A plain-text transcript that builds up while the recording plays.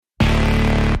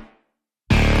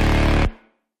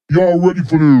Y'all ready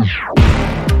for this?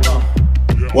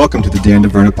 Welcome to the Dan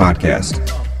DeVerna Podcast,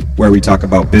 where we talk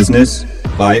about business,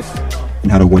 life,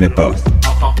 and how to win at both.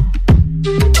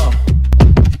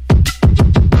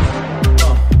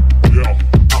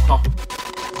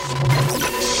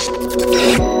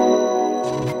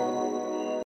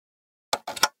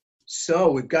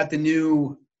 So we've got the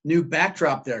new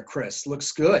backdrop there, Chris.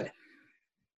 Looks good.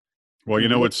 Well, you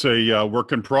know, it's a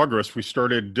work in progress. We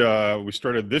started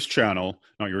this channel,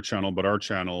 not your channel, but our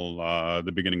channel,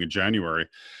 the beginning of January.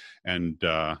 And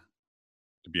to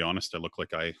be honest, I look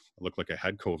like I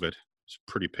had COVID. It's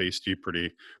pretty pasty,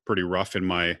 pretty rough in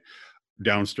my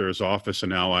downstairs office.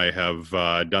 And now I have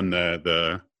done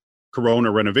the Corona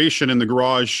renovation in the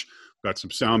garage. Got some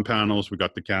sound panels. We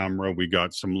got the camera. We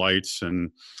got some lights,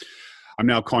 and I'm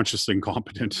now consciously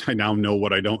incompetent. I now know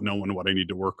what I don't know and what I need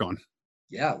to work on.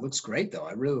 Yeah, it looks great though.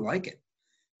 I really like it.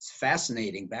 It's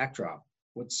fascinating backdrop.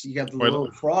 You got the little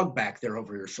frog back there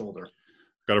over your shoulder.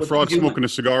 Got a frog smoking a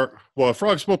cigar. Well, a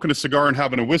frog smoking a cigar and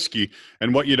having a whiskey.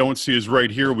 And what you don't see is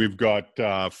right here, we've got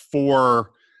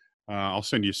four, I'll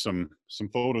send you some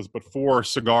photos, but 4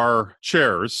 cigar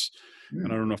chairs.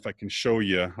 And I don't know if I can show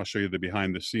you. I'll show you the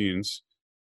behind the scenes.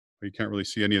 You can't really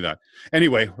see any of that.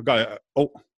 Anyway, we got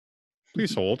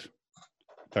please hold.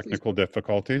 Technical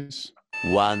difficulties.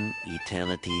 One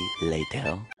eternity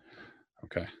later.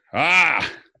 Okay.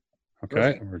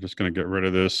 Okay. We're just going to get rid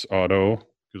of this auto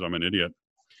because I'm an idiot.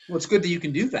 Well, it's good that you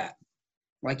can do that.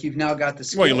 Like you've now got the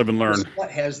skills. Well, you live and learn. What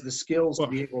has the skills to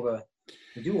be able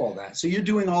to do all that? So you're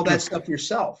doing all that stuff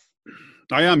yourself.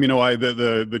 I am. You know,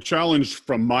 the challenge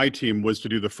from my team was to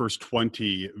do the first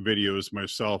 20 videos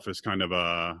myself as kind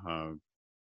of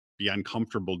be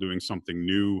uncomfortable doing something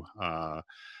new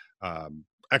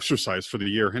exercise for the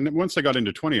year. And once I got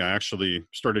into 20, I actually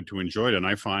started to enjoy it. And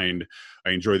I find I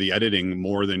enjoy the editing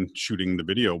more than shooting the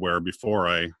video, where before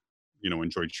I,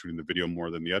 enjoyed shooting the video more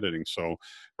than the editing. So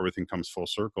everything comes full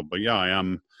circle. But yeah,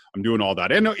 I'm doing all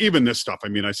that. And even this stuff, I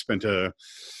mean, I spent a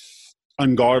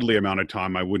ungodly amount of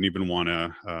time, I wouldn't even want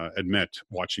to admit,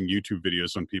 watching YouTube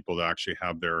videos on people that actually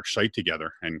have their shite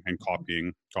together and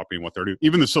copying what they're doing.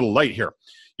 Even this little light here,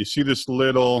 you see this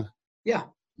little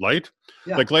light,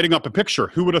 like lighting up a picture.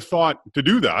 Who would have thought to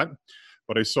do that?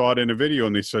 But I saw it in a video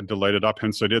and they said to light it up,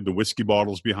 hence I did. The whiskey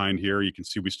bottles behind here, you can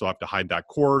see we still have to hide that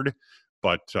cord,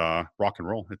 but rock and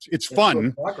roll. It's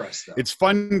fun. Progress, it's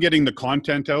fun getting the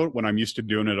content out when I'm used to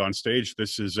doing it on stage.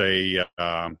 This is a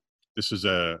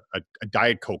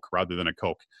Diet Coke rather than a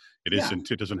Coke.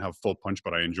 It doesn't have full punch,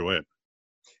 but I enjoy it.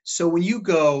 So when you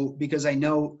go, because I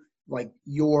know like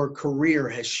your career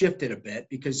has shifted a bit,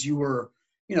 because you were,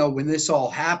 when this all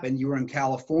happened, you were in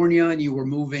California and you were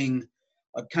moving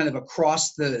kind of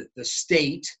across the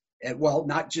state,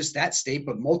 not just that state,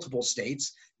 but multiple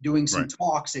states, doing some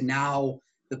talks. And now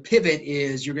the pivot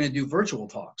is you're going to do virtual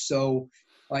talks. So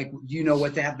like, do you know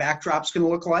what that backdrop's going to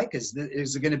look like? Is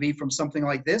it going to be from something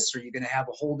like this? Or are you going to have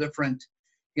a whole different,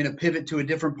 pivot to a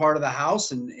different part of the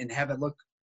house and have it look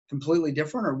completely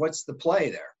different? Or what's the play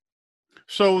there?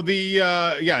 So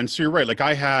and so you're right. Like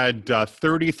I had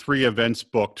 33 events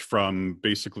booked from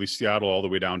basically Seattle all the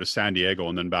way down to San Diego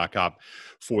and then back up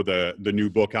for the new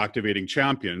book, Activating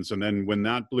Champions. And then when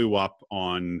that blew up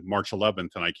on March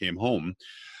 11th and I came home,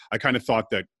 I kind of thought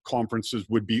that conferences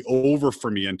would be over for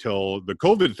me until the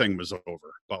COVID thing was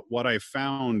over. But what I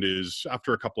found is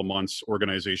after a couple of months,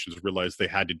 organizations realized they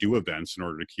had to do events in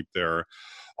order to keep their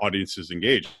audiences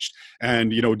engaged.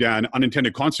 And, Dan,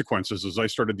 unintended consequences as I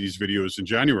started these videos in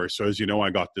January. So as you know,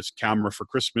 I got this camera for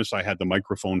Christmas. I had the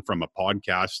microphone from a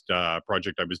podcast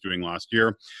project I was doing last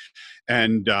year.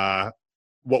 And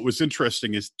what was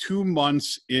interesting is 2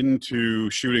 months into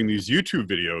shooting these YouTube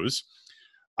videos,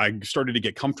 I started to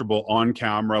get comfortable on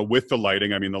camera with the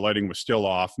lighting. I mean, the lighting was still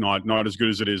off, not as good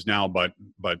as it is now, but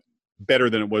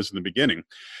better than it was in the beginning.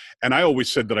 And I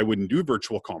always said that I wouldn't do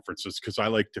virtual conferences because I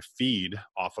like to feed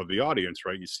off of the audience,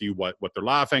 right? You see what they're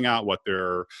laughing at, what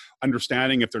they're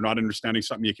understanding. If they're not understanding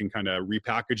something, you can kind of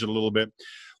repackage it a little bit.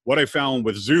 What I found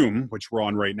with Zoom, which we're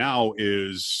on right now,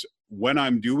 is when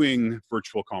I'm doing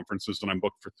virtual conferences, and I'm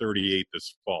booked for 38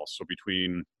 this fall. So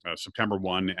between September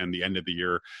 1 and the end of the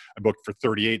year, I booked for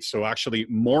 38. So actually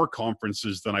more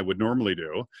conferences than I would normally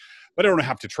do, but I don't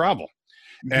have to travel.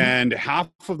 Mm-hmm. And half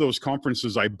of those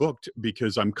conferences I booked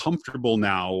because I'm comfortable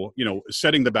now,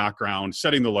 setting the background,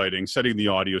 setting the lighting, setting the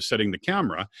audio, setting the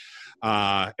camera.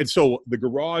 And so the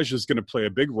garage is going to play a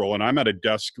big role. And I'm at a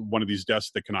desk, one of these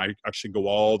desks that can actually go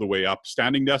all the way up.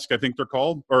 Standing desk, I think they're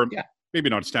called, or maybe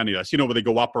not a standing desk, where they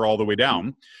go up or all the way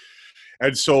down.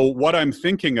 And so what I'm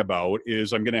thinking about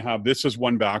is I'm going to have this as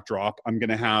one backdrop. I'm going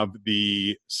to have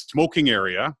the smoking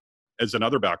area as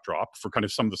another backdrop for kind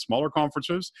of some of the smaller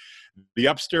conferences. The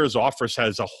upstairs office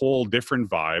has a whole different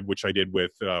vibe, which I did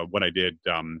with when I did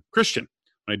Christian.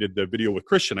 When I did the video with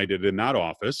Christian, I did it in that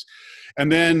office.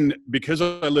 And then because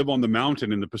I live on the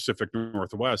mountain in the Pacific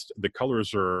Northwest, the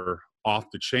colors are off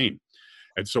the chain.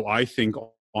 And so I think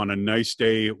on a nice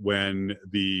day when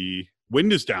the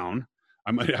wind is down,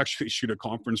 I might actually shoot a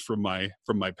conference from my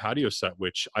patio set,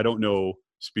 which I don't know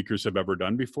speakers have ever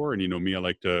done before. And you know me, I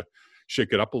like to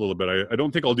shake it up a little bit. I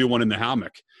don't think I'll do one in the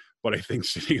hammock, but I think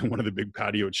sitting in one of the big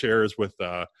patio chairs with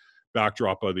a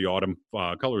backdrop of the autumn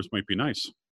colors might be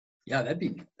nice. Yeah,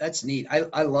 that's neat.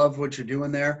 I love what you're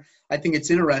doing there. I think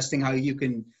it's interesting how you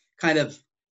can kind of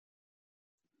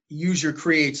use your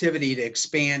creativity to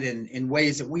expand in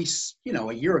ways that we,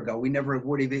 a year ago, we never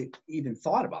would have even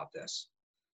thought about this.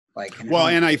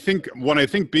 And I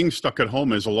think being stuck at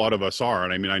home, as a lot of us are,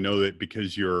 and I mean, I know that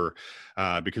because you're,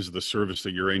 because of the service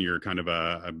that you're in, you're kind of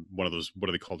one of those, what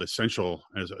are they called, essential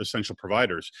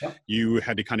providers. Yep. You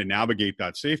had to kind of navigate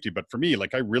that safety. But for me,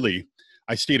 like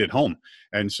I stayed at home.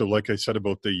 And so like I said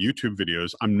about the YouTube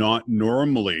videos, I'm not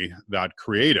normally that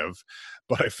creative,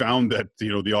 but I found that,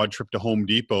 the odd trip to Home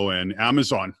Depot and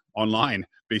Amazon online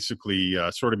basically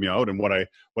sorted me out. And what I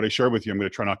share with you, I'm going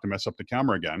to try not to mess up the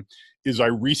camera again, is I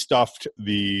restuffed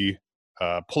the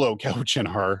pull-out couch in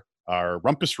our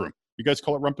rumpus room. You guys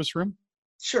call it rumpus room?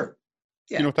 Sure.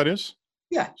 Yeah. You know what that is?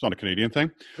 Yeah. It's not a Canadian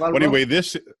thing. But anyway,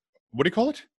 what do you call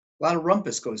it? A lot of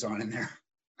rumpus goes on in there.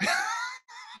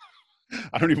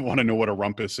 I don't even want to know what a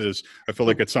rumpus is. I feel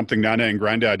like it's something Nana and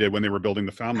Granddad did when they were building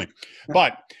the family.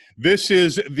 But this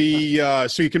is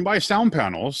so you can buy sound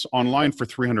panels online for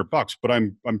 $300, but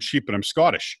I'm cheap and I'm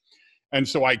Scottish. And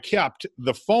so I kept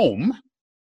the foam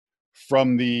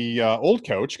from the old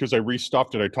couch because I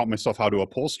restuffed it. I taught myself how to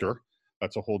upholster.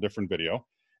 That's a whole different video.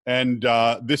 And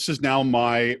this is now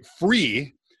my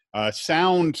free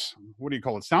sound, what do you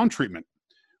call it? Sound treatment,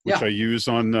 which I use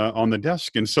on the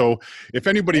desk. And so if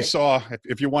anybody saw,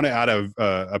 if you want to add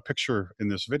a picture in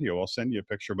this video, I'll send you a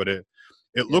picture, but it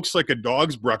looks like a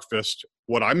dog's breakfast,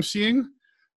 what I'm seeing,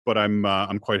 but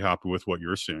I'm quite happy with what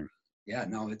you're seeing. Yeah,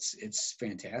 no, it's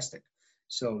fantastic.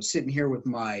 So sitting here with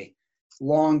my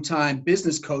longtime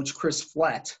business coach, Chris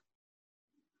Flett,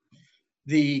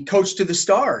 the coach to the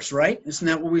stars, right? Isn't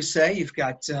that what we say? You've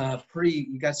got some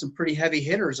pretty heavy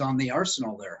hitters on the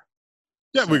arsenal there.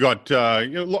 Yeah, we got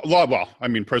well, I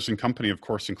mean, present company, of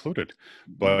course, included.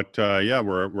 But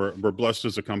we're blessed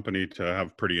as a company to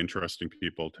have pretty interesting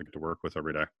people to get to work with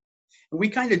every day. And we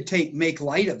kind of make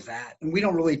light of that, and we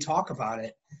don't really talk about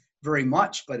it very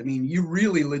much. But I mean, you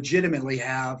really legitimately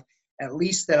have, at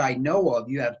least that I know of,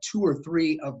 you have 2 or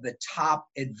 3 of the top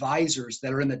advisors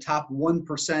that are in the top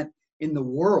 1% in the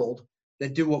world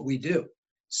that do what we do.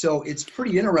 So it's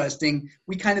pretty interesting.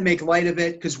 We kind of make light of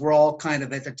it because we're all kind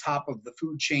of at the top of the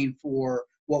food chain for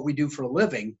what we do for a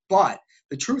living. But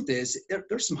the truth is,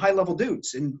 there's some high-level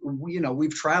dudes, and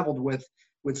we've traveled with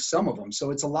some of them. So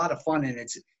it's a lot of fun, and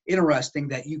it's interesting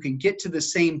that you can get to the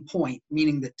same point,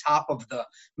 meaning the top of the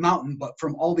mountain, but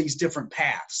from all these different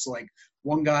paths. Like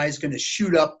one guy's going to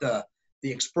shoot up the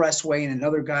expressway, and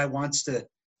another guy wants to,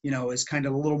 is kind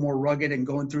of a little more rugged and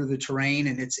going through the terrain.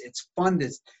 And it's fun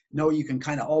to know you can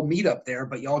kind of all meet up there,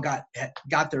 but you all got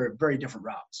there at very different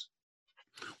routes.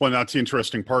 Well, that's the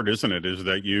interesting part, isn't it? Is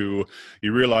that you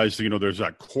realize, there's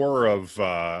that core of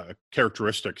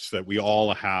characteristics that we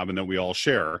all have and that we all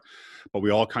share, but we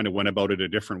all kind of went about it a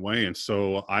different way. And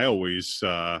so I always,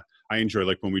 I enjoy,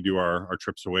 like when we do our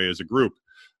trips away as a group,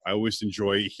 I always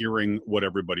enjoy hearing what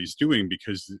everybody's doing,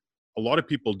 because a lot of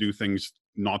people do things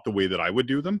not the way that I would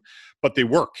do them, but they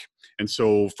work. And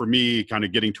so for me, kind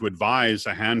of getting to advise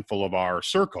a handful of our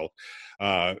circle,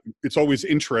 it's always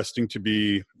interesting to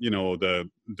be,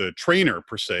 the trainer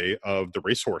per se of the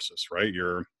racehorses, right?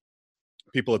 You're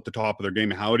people at the top of their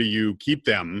game. How do you keep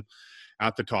them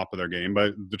at the top of their game?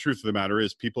 But the truth of the matter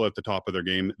is, people at the top of their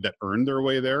game that earn their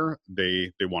way there,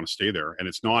 they want to stay there. And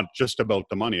it's not just about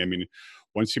the money. I mean,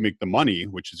 once you make the money,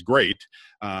 which is great,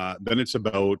 then it's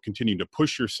about continuing to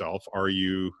push yourself. Are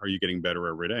you getting better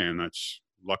every day? And that's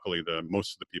luckily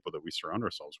most of the people that we surround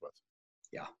ourselves with.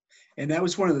 Yeah. And that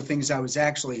was one of the things I was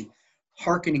actually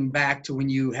hearkening back to when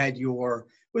you had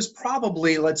was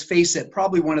probably, let's face it,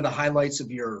 probably one of the highlights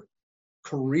of your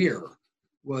career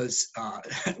was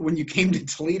when you came to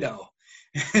Toledo.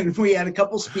 And we had a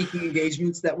couple speaking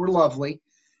engagements that were lovely,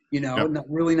 and a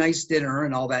really nice dinner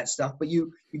and all that stuff. But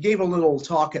you gave a little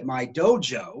talk at my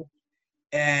dojo,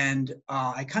 and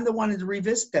I kind of wanted to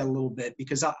revisit that a little bit,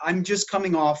 because I'm just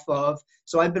coming off of,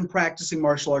 so I've been practicing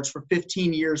martial arts for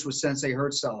 15 years with Sensei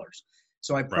Hertzellers.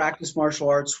 So I practiced martial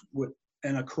arts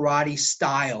in a karate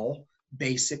style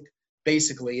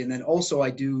basically. And then also I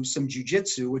do some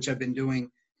jujitsu, which I've been doing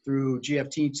through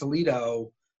GFT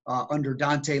Toledo under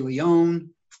Dante Leone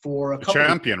for a couple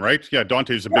champion, right? Yeah,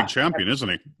 Dante's a big champion, isn't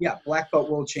he? Yeah, black belt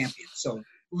world champion. So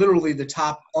literally the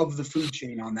top of the food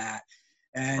chain on that.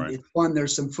 And It's fun.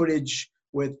 There's some footage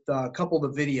with a couple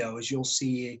of the videos. You'll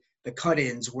see the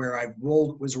cut-ins where I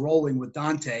was rolling with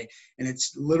Dante, and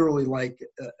it's literally like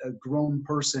a grown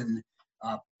person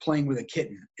playing with a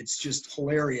kitten. It's just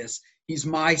hilarious. He's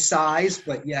my size,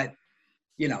 but yet,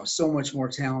 so much more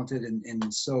talented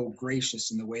and so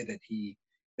gracious in the way that he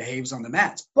behaves on the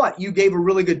mats. But you gave a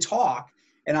really good talk,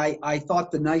 and I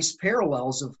thought the nice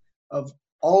parallels of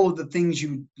all of the things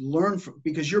you learned from,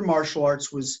 because your martial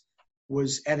arts was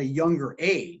at a younger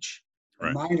age,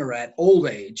 right. Mine are at old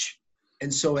age.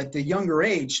 And so at the younger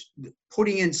age,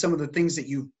 putting in some of the things that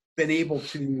you've been able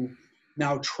to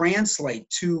now translate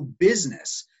to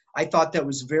business, I thought that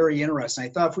was very interesting. I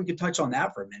thought if we could touch on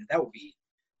that for a minute, that would be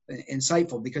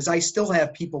insightful, because I still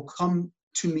have people come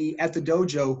to me at the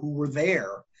dojo who were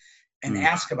there and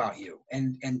ask about you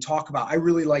and talk about, I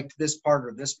really liked this part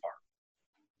or this part.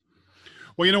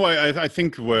 Well, I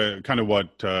think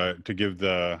to give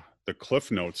the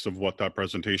cliff notes of what that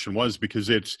presentation was, because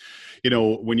it's,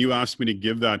 when you asked me to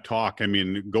give that talk, I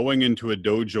mean, going into a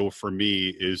dojo for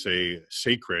me is a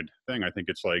sacred thing. I think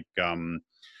it's like,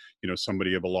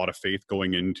 somebody of a lot of faith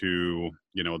going into,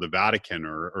 the Vatican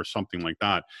or something like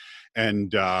that.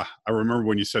 And I remember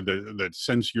when you said that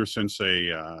since your sensei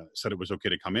said it was okay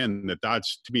to come in,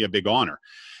 that's to me a big honor.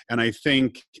 And I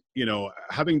think,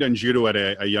 having done judo at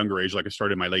a younger age, like I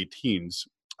started in my late teens,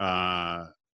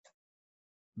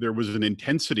 there was an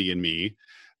intensity in me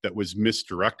that was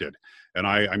misdirected. And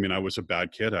I mean, I was a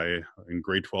bad kid. In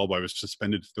grade 12, I was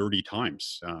suspended 30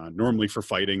 times, normally for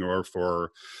fighting or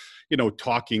for,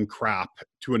 talking crap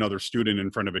to another student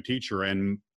in front of a teacher.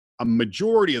 And a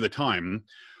majority of the time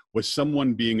was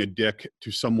someone being a dick to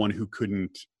someone who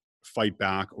couldn't fight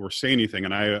back or say anything.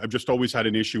 And I've just always had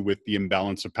an issue with the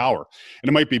imbalance of power. And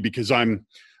it might be because I'm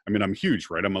huge,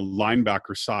 right? I'm a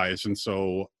linebacker size. And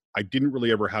so I didn't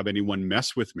really ever have anyone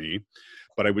mess with me,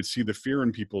 but I would see the fear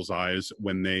in people's eyes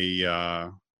when they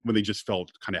just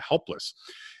felt kind of helpless.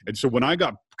 And so when I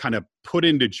got kind of put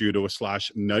into judo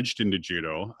 / nudged into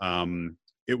judo,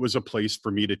 it was a place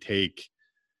for me to take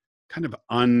kind of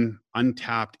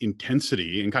untapped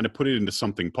intensity and kind of put it into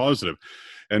something positive.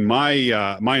 And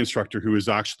my instructor, who is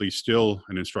actually still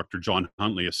an instructor, John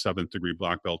Huntley, a 7th degree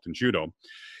black belt in judo,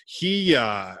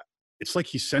 it's like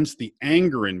he sensed the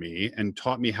anger in me and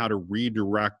taught me how to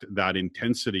redirect that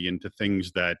intensity into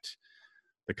things that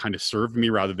kind of served me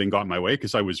rather than got in my way,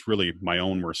 because I was really my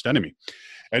own worst enemy.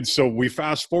 And so we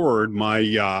fast forward,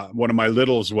 one of my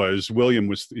littles was, William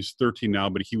he's 13 now,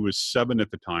 but he was 7 at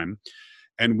the time.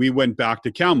 And we went back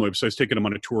to Kamloops. So I was taking him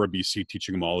on a tour of BC,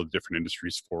 teaching him all the different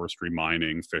industries, forestry,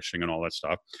 mining, fishing, and all that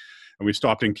stuff. And we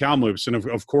stopped in Kamloops. And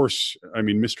of course, I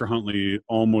mean, Mr. Huntley,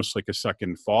 almost like a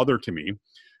second father to me,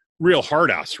 real hard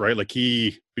ass, right? Like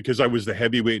because I was the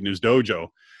heavyweight in his dojo,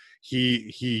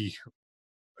 he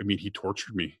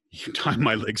tortured me. He'd tie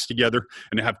my legs together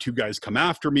and have 2 guys come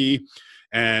after me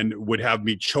and would have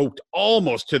me choked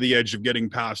almost to the edge of getting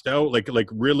passed out. Like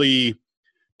really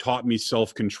taught me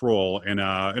self-control in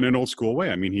an old school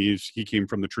way. I mean, he came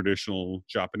from the traditional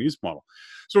Japanese model.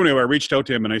 So anyway, I reached out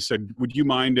to him and I said, would you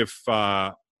mind if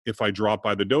I drop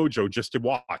by the dojo just to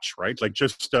watch, right? Like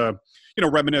just,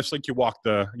 reminisce, like you walk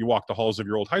the halls of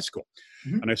your old high school.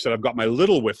 Mm-hmm. And I said, I've got my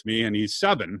little with me and he's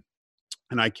 7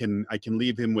 and I can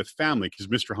leave him with family, because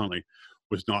Mr. Huntley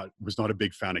was not a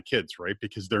big fan of kids, right?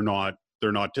 Because they're not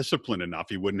disciplined enough.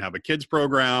 He wouldn't have a kids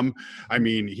program. I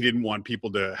mean, he didn't want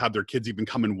people to have their kids even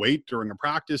come and wait during a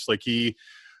practice. Like the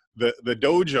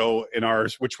dojo in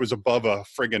ours, which was above a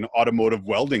friggin' automotive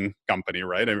welding company,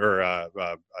 right? Or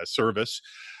a service.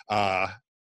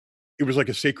 It was like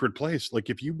a sacred place. Like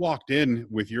if you walked in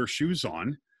with your shoes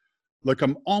on, like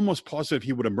I'm almost positive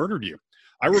he would have murdered you.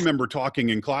 I remember talking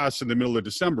in class in the middle of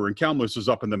December, and Kamloops is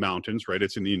up in the mountains, right?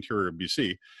 It's in the interior of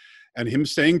BC. And him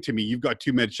saying to me, you've got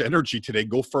too much energy today,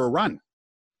 go for a run.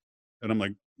 And I'm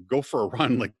like, go for a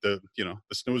run? Like the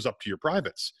snow's up to your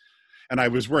privates. And I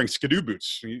was wearing skidoo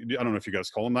boots. I don't know if you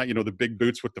guys call them that, the big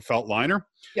boots with the felt liner.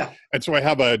 Yeah. And so I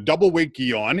have a double weight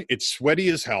gi on. It's sweaty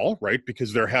as hell, right?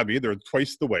 Because they're heavy. They're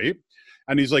twice the weight.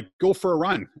 And he's like, go for a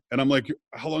run. And I'm like,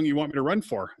 how long do you want me to run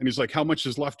for? And he's like, how much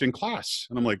is left in class?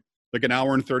 And I'm like an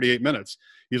hour and 38 minutes.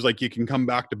 He's like, you can come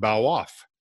back to bow off.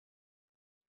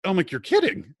 I'm like, you're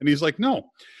kidding. And he's like, no.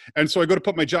 And so I go to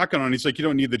put my jacket on. He's like, you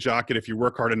don't need the jacket. If you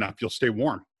work hard enough, you'll stay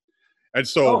warm. And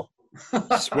so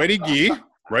sweaty gi,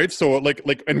 right? So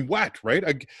and wet,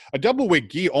 right? A double weight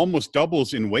gi almost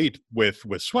doubles in weight with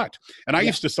sweat. And I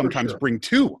used to sometimes bring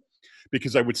two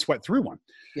because I would sweat through one.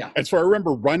 Yeah. And so I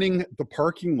remember running the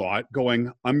parking lot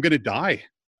going, I'm going to die.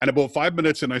 And about 5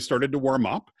 minutes and I started to warm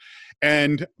up.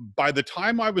 And by the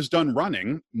time I was done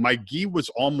running, my gi was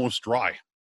almost dry.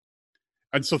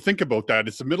 And so think about that.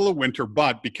 It's the middle of winter,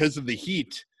 but because of the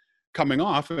heat coming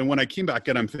off, and when I came back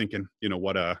in, I'm thinking, you know,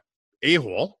 what a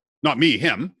a-hole. Not me,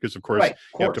 him, because of course,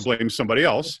 you have to blame somebody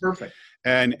else. Perfect.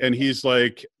 And he's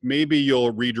like, maybe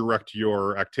you'll redirect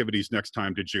your activities next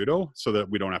time to judo so that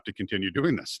we don't have to continue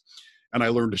doing this. And I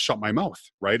learned to shut my mouth,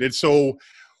 right? And so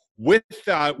with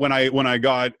that,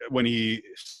 when he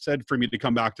said for me to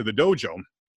come back to the dojo,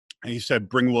 and he said,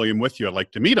 bring William with you, I'd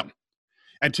like to meet him.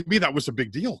 And to me, that was a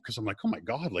big deal because I'm like, oh my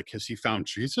God, like, has he found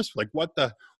Jesus? Like, what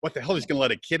the hell? He's going to let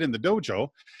a kid in the dojo?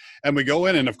 And we go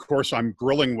in, and of course, I'm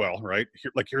grilling Will, right?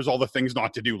 Here's all the things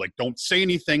not to do. Like, don't say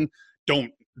anything.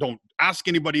 Don't ask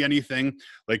anybody anything.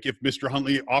 Like, if Mr.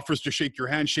 Huntley offers to shake your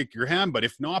hand. But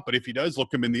if not, but if he does,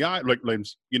 look him in the eye. Like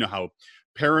you know how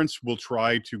parents will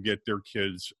try to get their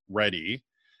kids ready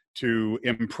to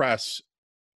impress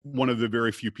one of the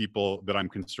very few people that I'm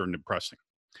concerned impressing.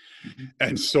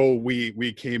 And so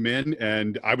we came in,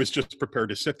 and I was just prepared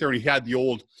to sit there. And he had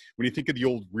when you think of the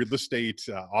old real estate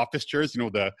office chairs, you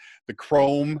know, the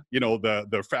chrome, you know,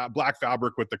 the black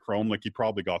fabric with the chrome, like he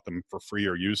probably got them for free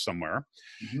or used somewhere.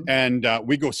 Mm-hmm. And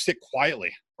we go sit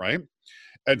quietly, right?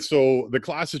 And so the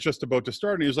class is just about to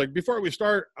start. And he was like, before we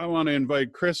start, I want to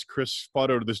invite Chris. Chris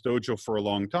fought out of this dojo for a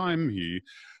long time. He,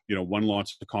 you know, won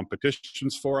lots of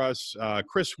competitions for us.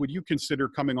 Chris, would you consider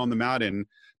coming on the mat and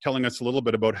telling us a little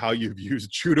bit about how you've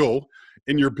used judo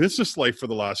in your business life for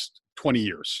the last 20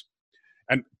 years?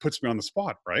 And puts me on the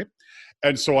spot, right?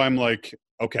 And so I'm like,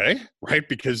 okay, right?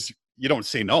 Because you don't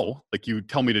say no. Like, you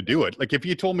tell me to do it. Like, if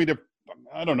you told me to,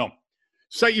 I don't know,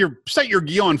 set your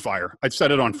gi on fire, I'd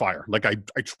set it on fire. Like, I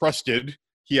trusted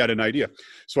he had an idea.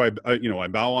 So I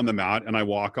bow on the mat and I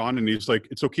walk on, and he's like,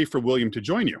 it's okay for William to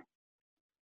join you.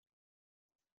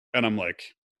 And I'm like,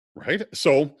 right?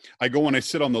 So I go and I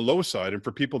sit on the low side. And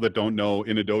for people that don't know,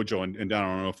 in a dojo, and I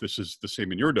don't know if this is the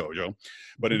same in your dojo,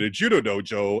 but in a judo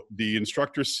dojo, the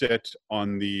instructors sit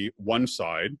on the one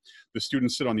side, the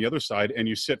students sit on the other side, and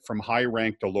you sit from high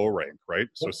rank to low rank, right?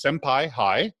 So senpai,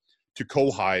 high, to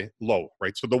ko-high, low,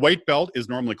 right? So the white belt is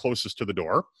normally closest to the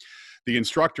door. The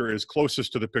instructor is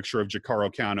closest to the picture of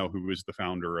Jikaro Kano, who is the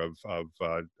founder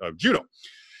of judo.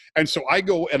 And so I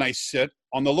go and I sit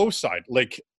on the low side,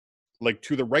 like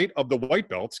to the right of the white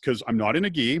belts, because I'm not in a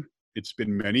gi. It's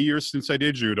been many years since I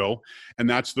did judo, and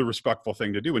that's the respectful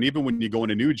thing to do. And even when you go in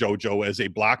a new dojo as a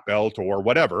black belt or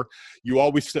whatever, you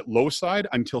always sit low side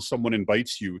until someone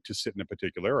invites you to sit in a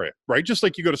particular area, right? Just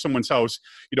like you go to someone's house,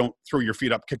 you don't throw your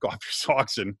feet up, kick off your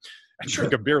socks, and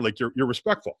drink a beer. Like, you're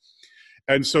respectful.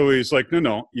 And so he's like,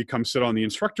 no, you come sit on the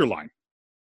instructor line.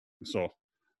 So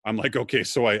I'm like, okay.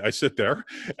 So I sit there,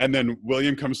 and then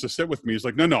William comes to sit with me. He's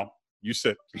like, no. You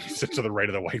sit to the right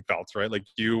of the white belts, right? Like,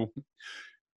 you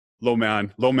low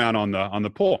man on the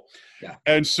pole. Yeah.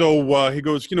 And so he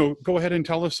goes, go ahead and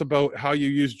tell us about how you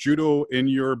use judo in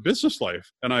your business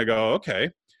life. And I go,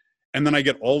 okay. And then I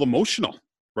get all emotional,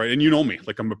 right? And you know me,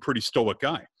 like, I'm a pretty stoic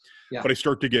guy, but I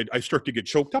start to get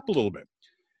choked up a little bit.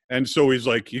 And so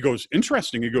he goes,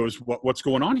 interesting. He goes, what's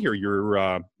going on here?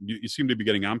 You seem to be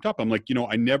getting amped up. I'm like,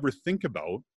 I never think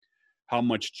about how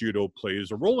much judo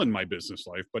plays a role in my business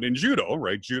life. But in judo,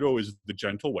 right, judo is the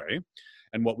gentle way.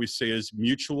 And what we say is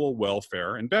mutual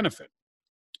welfare and benefit.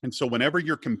 And so whenever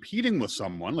you're competing with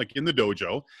someone, like in the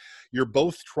dojo, you're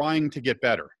both trying to get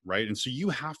better, right? And so you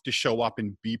have to show up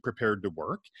and be prepared to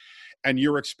work. And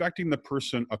you're expecting the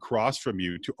person across from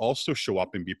you to also show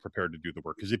up and be prepared to do the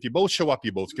work. Because if you both show up,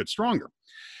 you both get stronger.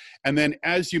 And then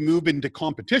as you move into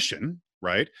competition,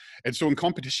 right? And so in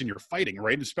competition, you're fighting,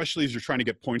 right? Especially as you're trying to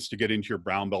get points to get into your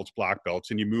brown belts, black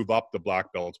belts, and you move up the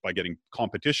black belts by getting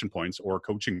competition points or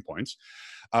coaching points.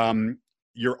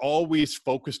 You're always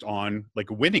focused on, like,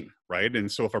 winning, right? And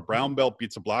so if a brown belt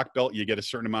beats a black belt, you get a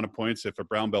certain amount of points. If a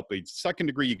brown belt beats second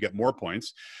degree, you get more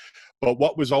points. But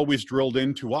what was always drilled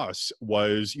into us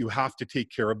was you have to take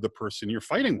care of the person you're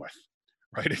fighting with,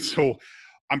 right? And so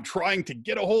I'm trying to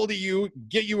get a hold of you,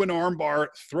 get you an arm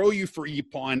bar, throw you for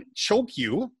ippon, choke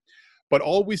you, but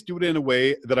always do it in a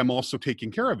way that I'm also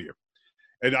taking care of you.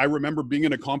 And I remember being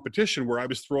in a competition where I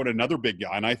was throwing another big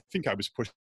guy, and I think I was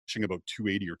pushing about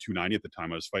 280 or 290 at the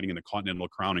time. I was fighting in the Continental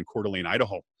Crown in Coeur d'Alene,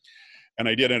 Idaho. And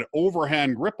I did an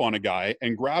overhand grip on a guy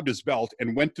and grabbed his belt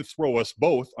and went to throw us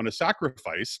both on a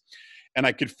sacrifice. And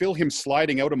I could feel him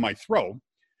sliding out of my throw.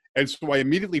 And so I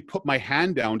immediately put my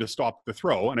hand down to stop the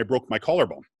throw, and I broke my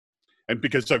collarbone. And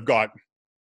because I've got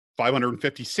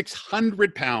 550,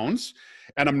 600 pounds,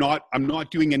 and I'm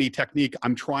not doing any technique.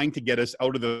 I'm trying to get us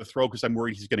out of the throw because I'm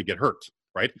worried he's going to get hurt,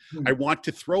 right? Hmm. I want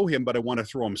to throw him, but I want to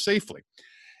throw him safely.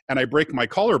 And I break my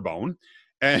collarbone.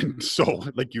 And so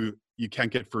like you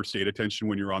can't get first aid attention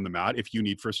when you're on the mat. If you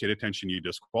need first aid attention, you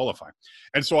disqualify.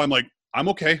 And so I'm like, I'm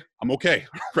okay,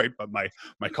 right? But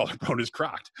my collarbone is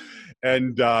cracked.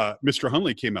 And Mr.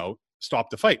 Hundley came out,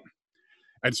 stopped the fight.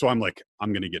 And so I'm like,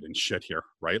 I'm going to get in shit here,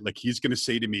 right? Like he's going to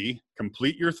say to me,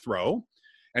 complete your throw.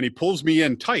 And he pulls me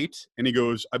in tight and he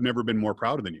goes, I've never been more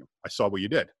proud than you. I saw what you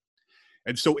did.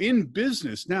 And so in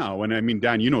business now, and I mean,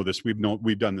 Dan, you know this,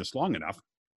 we've done this long enough.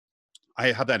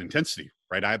 I have that intensity,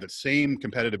 right? I have the same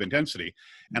competitive intensity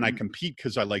and I compete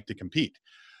because I like to compete.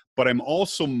 But I'm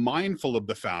also mindful of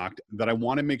the fact that I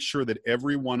want to make sure that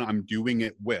everyone I'm doing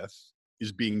it with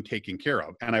is being taken care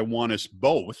of. And I want us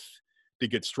both to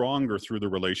get stronger through the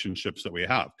relationships that we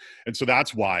have. And so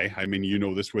that's why, I mean, you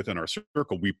know this within our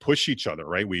circle, we push each other,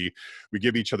 right? We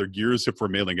give each other gears if we're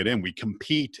mailing it in. We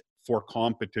compete for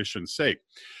competition's sake.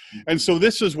 And so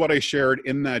this is what I shared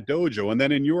in that dojo. And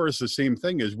then in yours, the same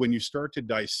thing is when you start to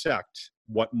dissect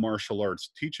what martial arts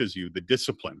teaches you, the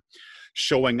discipline,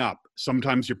 showing up.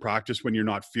 Sometimes you practice when you're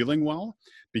not feeling well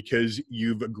because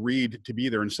you've agreed to be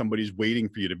there and somebody's waiting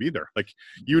for you to be there. Like,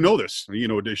 you know this, you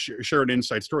know, to share an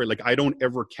inside story. Like, I don't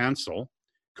ever cancel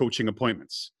coaching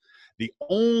appointments. The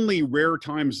only rare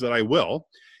times that I will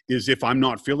is if I'm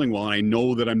not feeling well and I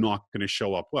know that I'm not going to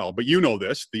show up well. But you know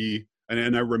this,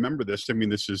 and I remember this. I mean,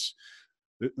 this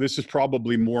is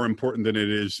probably more important than it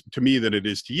is to me than it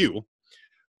is to you.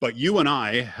 But you and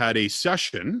I had a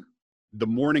session the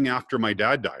morning after my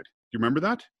dad died. Do you remember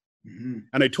that? Mm-hmm.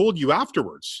 And I told you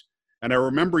afterwards. And I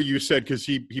remember you said, because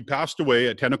he passed away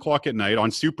at 10 o'clock at night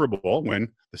on Super Bowl when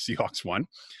the Seahawks won,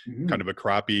 kind of a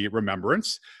crappy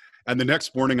remembrance. And the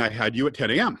next morning I had you at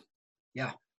 10 a.m.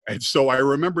 Yeah. And so I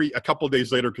remember a couple of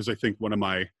days later, because I think one of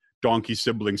my donkey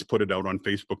siblings put it out on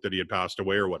Facebook that he had passed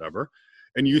away or whatever.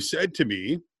 And you said to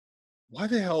me, why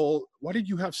did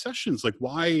you have sessions? Like,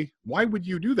 why would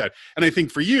you do that? And I think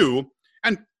for you,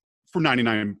 and for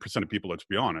 99% of people, let's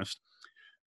be honest,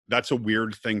 that's a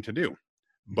weird thing to do.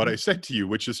 But I said to you,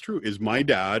 which is true, is my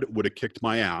dad would have kicked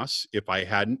my ass if I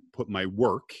hadn't put my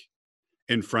work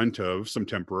in front of some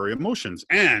temporary emotions.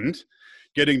 And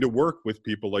getting to work with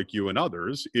people like you and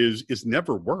others is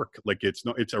never work. Like, it's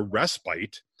a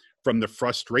respite from the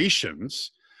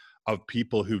frustrations of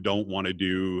people who don't want to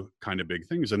do kind of big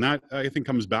things. And that, I think,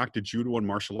 comes back to judo and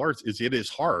martial arts, is it is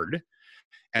hard.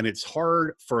 And it's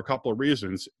hard for a couple of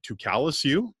reasons: to callous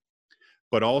you,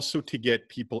 but also to get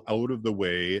people out of the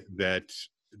way that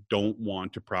don't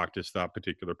want to practice that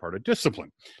particular part of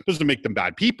discipline. It doesn't make them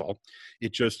bad people.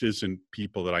 It just isn't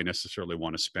people that I necessarily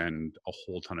want to spend a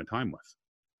whole ton of time with.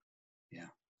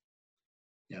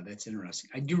 Yeah, that's interesting.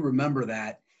 I do remember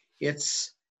that.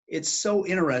 It's so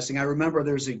interesting. I remember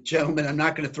there's a gentleman, I'm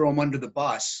not going to throw him under the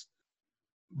bus,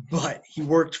 but he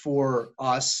worked for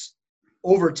us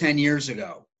over 10 years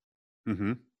ago.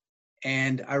 Mm-hmm.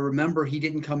 And I remember he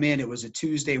didn't come in. It was a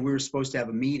Tuesday. We were supposed to have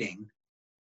a meeting.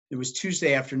 It was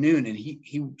Tuesday afternoon, and he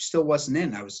still wasn't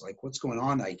in. I was like, what's going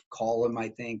on? I call him, I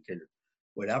think, or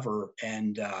whatever.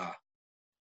 And I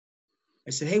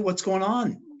said, hey, what's going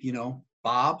on? You know,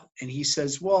 Bob. And he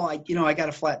says, well, I got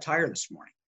a flat tire this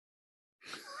morning.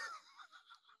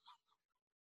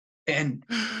 And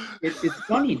it's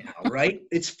funny now, right?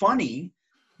 It's funny,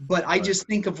 but I just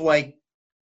think of, like,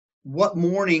 what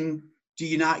morning do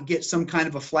you not get some kind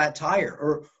of a flat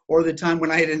tire? Or the time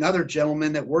when I had another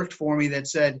gentleman that worked for me that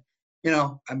said, you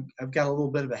know, I've got a little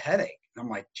bit of a headache. And I'm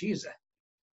like, geez,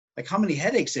 like, how many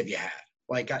headaches have you had?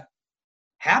 Like,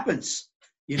 happens,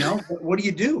 you know. What do?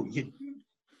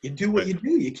 You do what you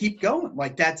do. You keep going.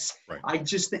 Like, that's, right.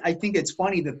 I think it's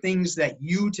funny, the things that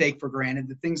you take for granted,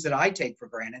 the things that I take for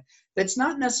granted, that's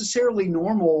not necessarily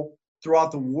normal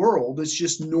throughout the world. It's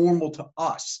just normal to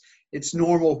us. It's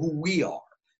normal who we are.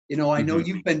 You know, I know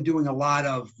you've been doing a lot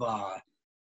of,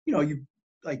 you know, you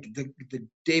like the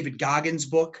David Goggins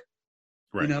book,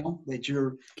 right. You know, that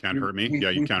Can't Hurt Me.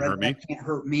 Yeah, you Can't Hurt Me. Can't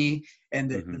Hurt Me.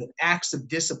 And the acts of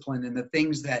discipline and the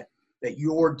things that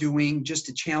you're doing just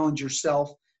to challenge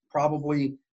yourself.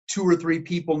 Probably 2 or 3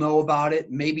 people know about it.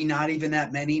 Maybe not even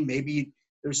that many. Maybe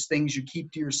there's things you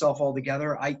keep to yourself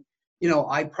altogether. I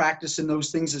practice in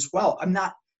those things as well. I'm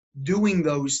not doing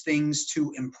those things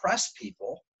to impress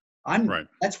people.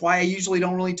 That's why I usually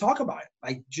don't really talk about it.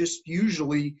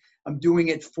 I'm doing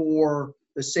it for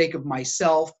the sake of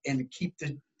myself and keep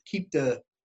the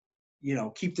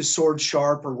sword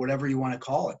sharp, or whatever you want to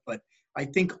call it. But I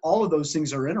think all of those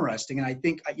things are interesting. And I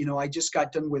think, I just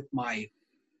got done with my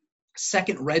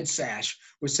second red sash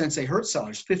with Sensei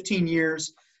Hertzellers, 15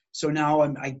 years. So now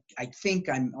I think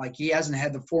I'm like, he hasn't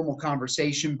had the formal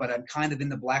conversation, but I'm kind of in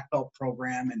the black belt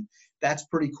program, and that's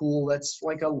pretty cool. That's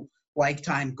like a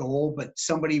lifetime goal. But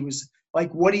somebody was like,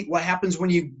 what happens when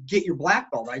you get your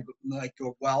black belt? I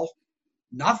go, well,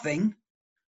 nothing.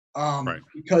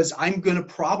 Because I'm going to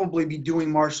probably be doing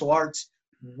martial arts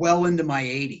well into my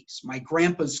 80s. My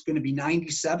grandpa's going to be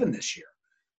 97 this year.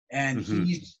 And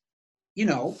he's,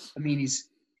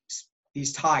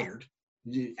 he's tired.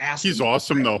 He's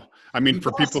awesome though. I mean,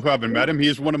 for people who haven't met him,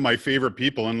 he's one of my favorite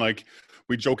people. And like,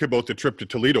 we joke about the trip to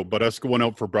Toledo, but us going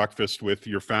out for breakfast with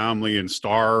your family and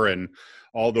Star and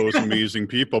all those amazing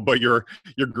people. But your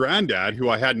granddad, who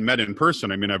I hadn't met in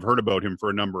person, I mean, I've heard about him for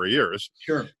a number of years.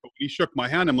 Sure. But when he shook my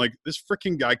hand, I'm like, this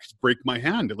freaking guy could break my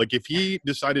hand. Like, if he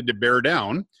decided to bear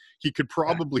down, he could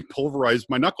probably pulverize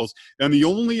my knuckles. And the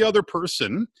only other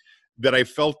person that I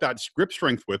felt that grip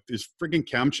strength with is friggin'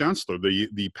 Cam Chancellor,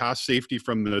 the pass safety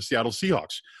from the Seattle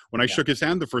Seahawks. When I shook his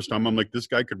hand the first time, I'm like, this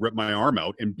guy could rip my arm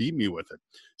out and beat me with it.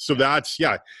 So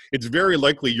it's very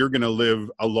likely you're going to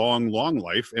live a long, long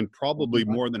life, and probably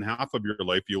more than half of your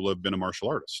life you'll have been a martial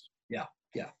artist. Yeah.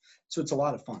 So it's a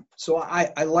lot of fun. So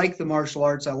I like the martial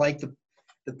arts. I like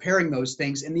the pairing those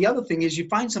things. And the other thing is, you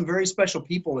find some very special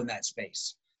people in that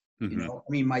space. Mm-hmm. I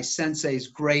mean, my sensei is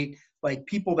great. Like,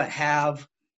 people that have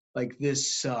like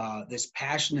this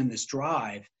passion and this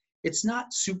drive, it's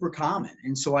not super common.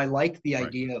 And so I like the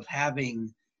idea of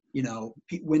having,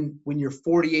 when you're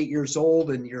 48 years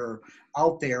old and you're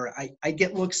out there, I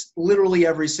get looks literally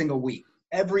every single week.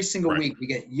 Every single week we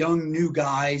get young new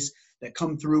guys that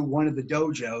come through one of the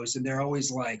dojos, and they're always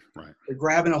like, they're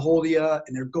grabbing a hold of you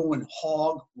and they're going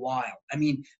hog wild. I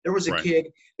mean, there was a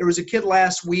kid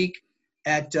last week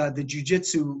at the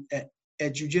jiu-jitsu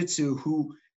at jiu-jitsu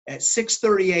who, at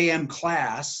 6:30 a.m.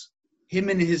 class, him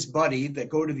and his buddy that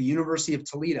go to the University of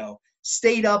Toledo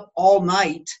stayed up all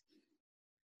night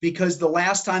because the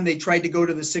last time they tried to go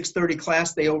to the 6:30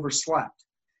 class, they overslept.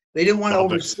 They didn't want to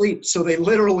oversleep, so they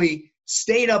literally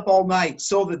stayed up all night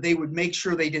so that they would make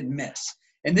sure they didn't miss.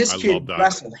 And this kid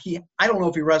wrestled. I don't know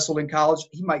if he wrestled in college.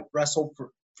 He might wrestle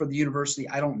for the university.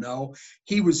 I don't know.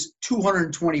 He was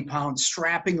 220 pounds,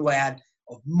 strapping lad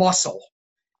of muscle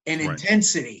and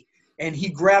intensity. And he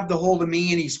grabbed a hold of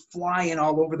me, and he's flying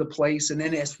all over the place. And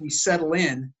then as we settle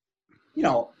in,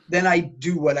 then I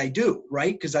do what I do,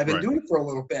 right? Because I've been doing it for a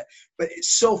little bit. But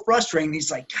it's so frustrating.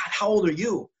 He's like, God, how old are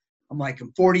you? I'm like,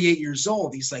 I'm 48 years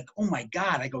old. He's like, oh, my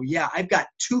God. I go, yeah, I've got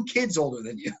 2 kids older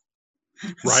than you.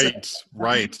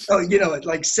 Right. So, it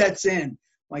like sets in.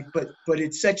 Like, but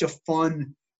it's such a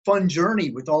fun journey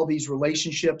with all these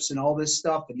relationships and all this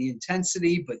stuff and the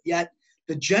intensity, but yet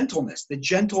the gentleness, the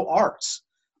gentle arts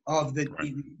of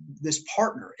this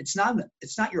partner. It's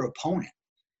not your opponent.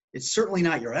 It's certainly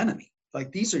not your enemy.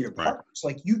 Like, these are your partners.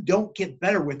 Like, you don't get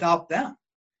better without them.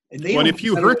 And if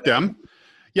you hurt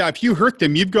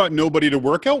them, you've got nobody to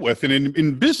work out with. And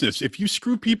in business, if you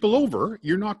screw people over,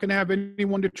 you're not going to have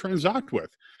anyone to transact with.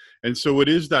 And so it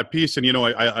is that piece. And,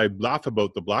 I laugh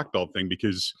about the black belt thing,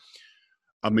 because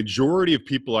a majority of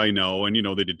people I know, and,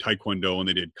 they did Taekwondo and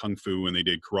they did Kung Fu and they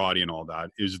did karate and all that,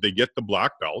 is they get the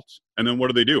black belt, and then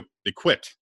what do? They quit.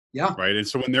 Yeah. Right. And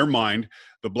so in their mind,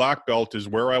 the black belt is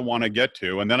where I want to get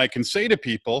to. And then I can say to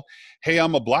people, hey,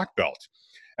 I'm a black belt.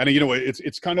 And,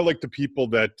 it's kind of like the people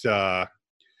that,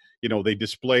 they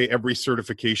display every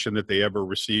certification that they ever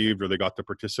received, or they got the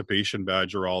participation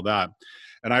badge or all that.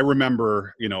 And I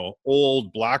remember,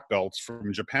 old black belts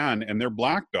from Japan, and their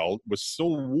black belt was so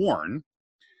worn,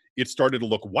 it started to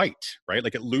look white, right?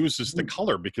 Like, it loses the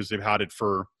color because they've had it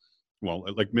for,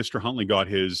 like Mr. Huntley got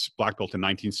his black belt in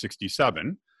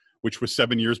 1967, which was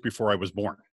 7 years before I was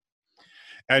born.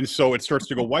 And so it starts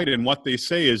to go white. And what they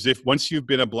say is, if once you've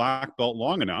been a black belt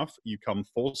long enough, you come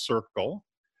full circle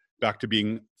back to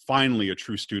being finally a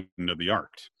true student of the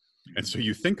art. And so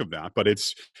you think of that, but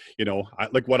it's,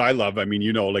 like what I love, I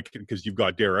mean, like, because you've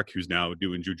got Derek, who's now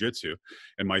doing jujitsu,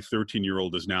 and my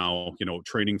 13-year-old is now,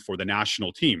 training for the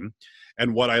national team.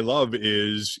 And what I love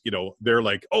is, they're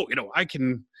like, oh,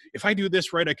 if I do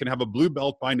this right, I can have a blue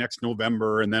belt by next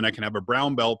November, and then I can have a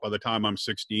brown belt by the time I'm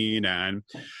 16. And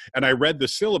I read the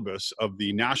syllabus of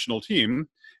the national team,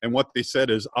 and what they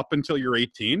said is, up until you're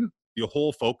 18, your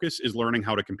whole focus is learning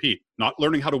how to compete, not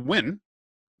learning how to win.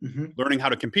 Learning how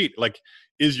to compete. Like,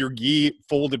 is your gi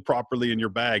folded properly in your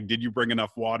bag? Did you bring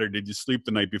enough water? Did you sleep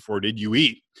the night before? Did you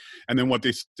eat? And then what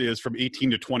they say is, from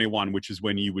 18 to 21, which is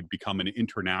when you would become an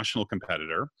international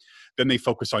competitor, then they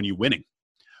focus on you winning.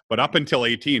 But up until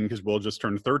 18, because Will just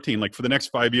turned 13, like for the next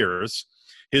 5 years,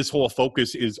 his whole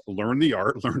focus is learn the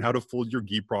art, learn how to fold your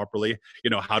gi properly,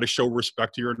 how to show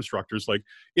respect to your instructors. Like,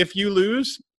 if you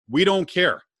lose, we don't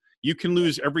care. You can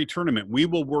lose every tournament. We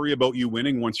will worry about you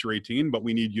winning once you're 18, but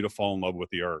we need you to fall in love with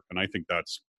the art. And I think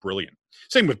that's brilliant.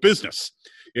 Same with business.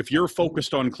 If you're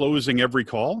focused on closing every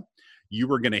call, you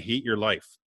are going to hate your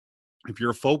life. If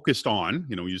you're focused on,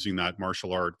 using that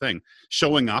martial art thing,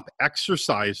 showing up,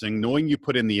 exercising, knowing you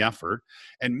put in the effort,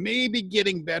 and maybe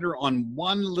getting better on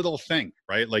one little thing,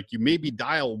 right? Like you maybe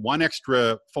dial one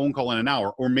extra phone call in an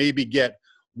hour, or maybe get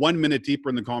 1 minute deeper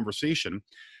in the conversation.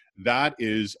 That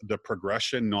is the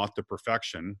progression, not the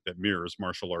perfection, that mirrors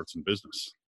martial arts and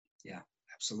business. Yeah,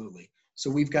 absolutely.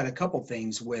 So we've got a couple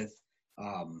things with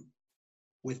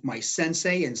my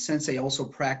sensei, and sensei also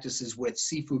practices with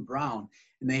Seafood Brown,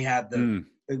 and they have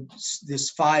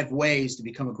this 5 ways to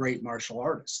become a great martial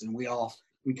artist. And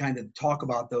we kind of talk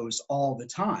about those all the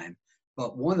time,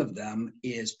 but one of them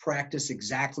is practice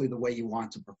exactly the way you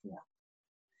want to perform.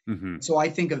 Mm-hmm. So I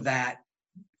think of that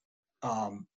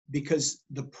because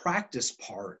the practice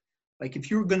part, like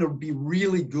if you're going to be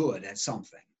really good at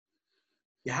something,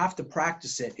 you have to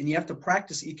practice it, and you have to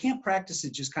practice it. You can't practice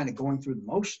it just kind of going through the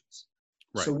motions.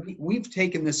 Right. So we've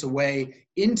taken this away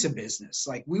into business.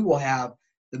 Like we will have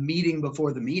the meeting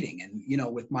before the meeting.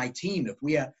 And, with my team,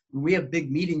 when we have big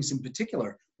meetings in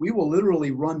particular, we will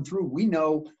literally run through.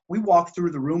 We walk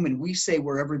through the room and we say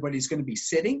where everybody's going to be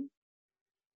sitting.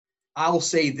 I'll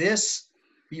say this,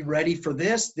 be ready for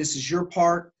this. This is your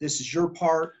part. This is your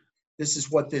part. This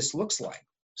is what this looks like.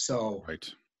 So, right.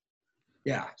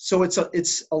 Yeah. So it's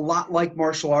a lot like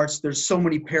martial arts. There's so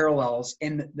many parallels.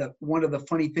 And one of the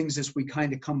funny things as we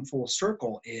kind of come full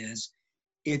circle is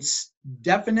it's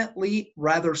definitely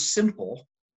rather simple,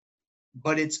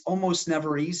 but it's almost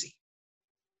never easy.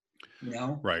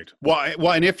 Right.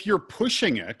 Well, and if you're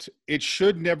pushing it, it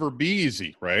should never be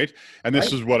easy, right? And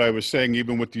this is what I was saying,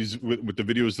 even with with the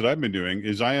videos that I've been doing,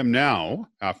 is I am now,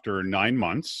 after 9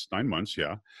 months,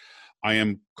 yeah, I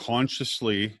am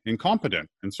consciously incompetent.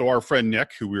 And so our friend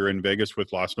Nick, who we were in Vegas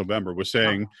with last November, was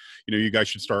saying, you guys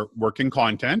should start working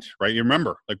content, right? You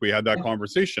remember, like we had that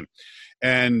conversation.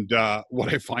 And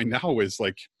what I find now is,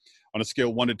 like, on a scale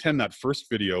of 1 to 10, that first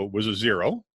video was a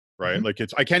 0, right? Mm-hmm. Like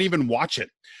I can't even watch it.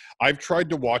 I've tried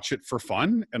to watch it for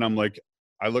fun, and I'm like,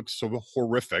 I look so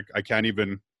horrific. I can't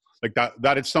even, like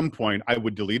that at some point I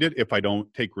would delete it if I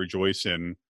don't take rejoice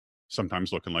in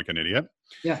sometimes looking like an idiot.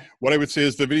 Yeah. What I would say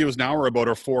is the videos now are about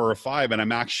a 4 or 5, and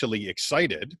I'm actually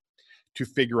excited to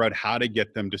figure out how to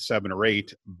get them to 7 or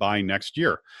 8 by next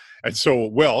year. And so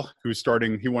Will, he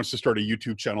wants to start a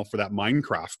YouTube channel for that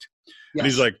Minecraft. Yes. And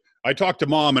he's like, I talked to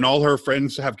Mom, and all her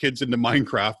friends have kids into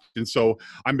Minecraft. And so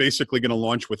I'm basically going to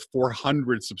launch with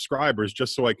 400 subscribers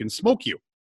just so I can smoke you.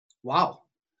 Wow.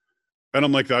 And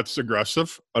I'm like, that's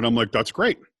aggressive. And I'm like, that's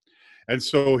great. And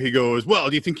so he goes, well,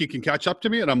 do you think you can catch up to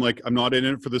me? And I'm like, I'm not in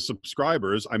it for the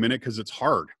subscribers. I'm in it because it's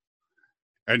hard.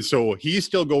 And so he's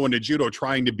still going to judo,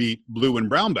 trying to beat blue and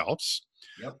brown belts.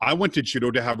 Yep. I went to judo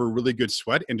to have a really good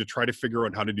sweat and to try to figure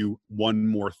out how to do one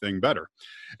more thing better.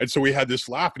 And so we had this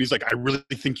laugh, and he's like, I really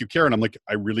think you care. And I'm like,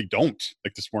 I really don't,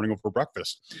 like this morning over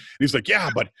breakfast. And he's like, yeah,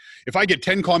 but if I get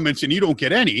 10 comments and you don't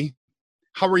get any,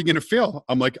 how are you going to feel?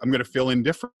 I'm like, I'm going to feel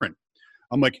indifferent.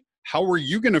 I'm like, how are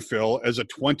you going to feel as a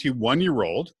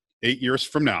 21-year-old 8 years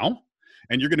from now?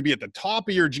 And you're going to be at the top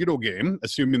of your judo game,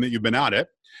 assuming that you've been at it.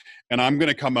 And I'm going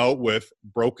to come out with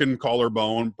broken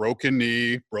collarbone, broken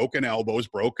knee, broken elbows,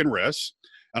 broken wrists.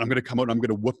 And I'm going to come out and I'm going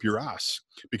to whoop your ass.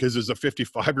 Because as a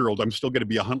 55-year-old, I'm still going to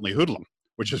be a Huntley hoodlum,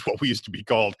 which is what we used to be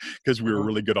called because we were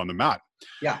really good on the mat.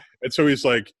 Yeah. And so he's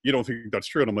like, you don't think that's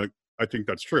true? And I'm like, I think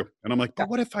that's true. And I'm like, but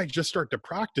what if I just start to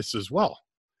practice as well?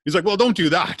 He's like, well, don't do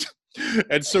that.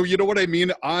 And so, you know what I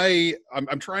mean?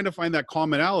 I'm trying to find that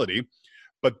commonality.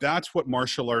 But that's what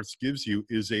martial arts gives you,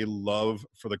 is a love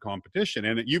for the competition.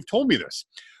 And you've told me this.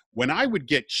 When I would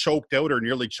get choked out or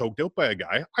nearly choked out by a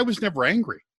guy, I was never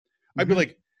angry. I'd be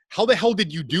like, how the hell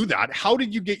did you do that? How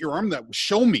did you get your arm that?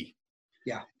 Show me.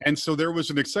 Yeah. And so there was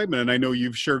an excitement. And I know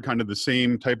you've shared kind of the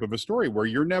same type of a story where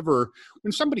you're never,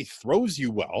 when somebody throws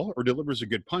you well or delivers a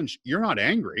good punch, you're not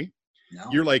angry. No.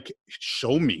 You're like,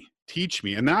 show me, teach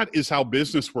me. And that is how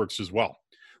business works as well.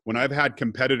 When I've had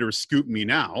competitors scoop me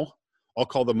now, I'll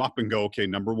call them up and go, okay,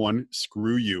 number 1,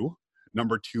 screw you.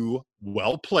 Number 2,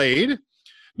 well played.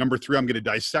 Number 3, I'm going to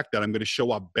dissect that. I'm going to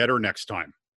show up better next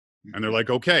time. And they're like,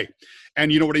 okay. And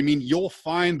you know what I mean? You'll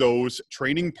find those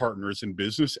training partners in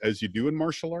business as you do in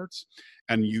martial arts.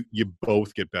 And you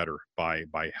both get better by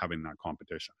having that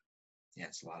competition. Yeah,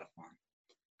 it's a lot of fun.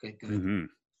 Good. Mm-hmm.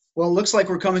 Well, it looks like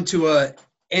we're coming to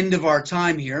end of our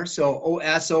time here. So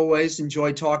as always,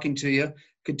 enjoy talking to you.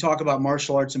 Could talk about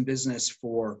martial arts and business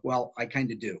for, well, I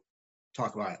kind of do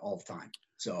talk about it all the time.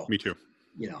 So Me too.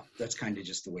 you know, that's kind of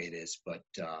just the way it is. But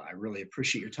I really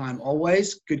appreciate your time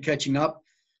always. Good catching up.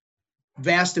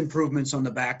 Vast improvements on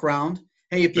the background.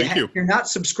 Hey, if you're not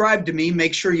subscribed to me,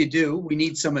 make sure you do. We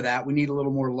need some of that. We need a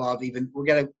little more love. Even we're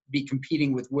going to be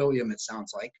competing with William, it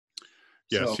sounds like.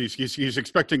 Yes, so, he's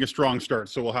expecting a strong start,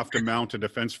 so we'll have to mount a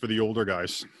defense for the older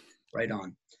guys. Right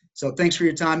on. So thanks for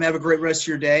your time. Have a great rest of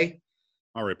your day.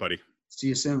 All right, buddy. See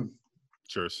you soon.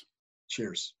 Cheers.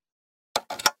 Cheers.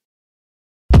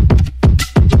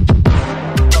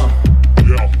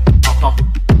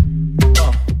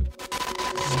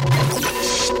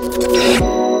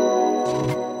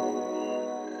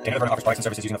 Dana Vernon offers products and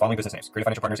services using the following business names: Creative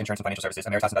Financial Partners, Insurance and Financial Services,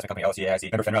 Emeritus Investment Company, LLC,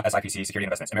 AIC, member FINRA, SIPC, Security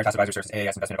Investments, Emeritus Advisory Services,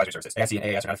 AAS Investment Advisory Services, AIC and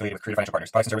AAS are not affiliated with Creative Financial Partners.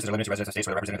 Products and services are limited to residents of states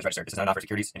where the representative is registered. This is not an offer of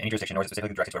securities in any jurisdiction, nor is it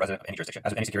specifically directed to a resident of any jurisdiction. As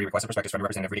with any security, request and prospectus from a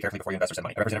representative, read carefully before you invest or send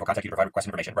money. A representative will contact you to provide requested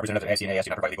information. Representatives of AIC and AAS do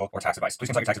not provide legal or tax advice.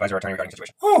 Please consult your tax advisor or attorney regarding the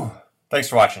situation. Thanks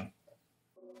for watching.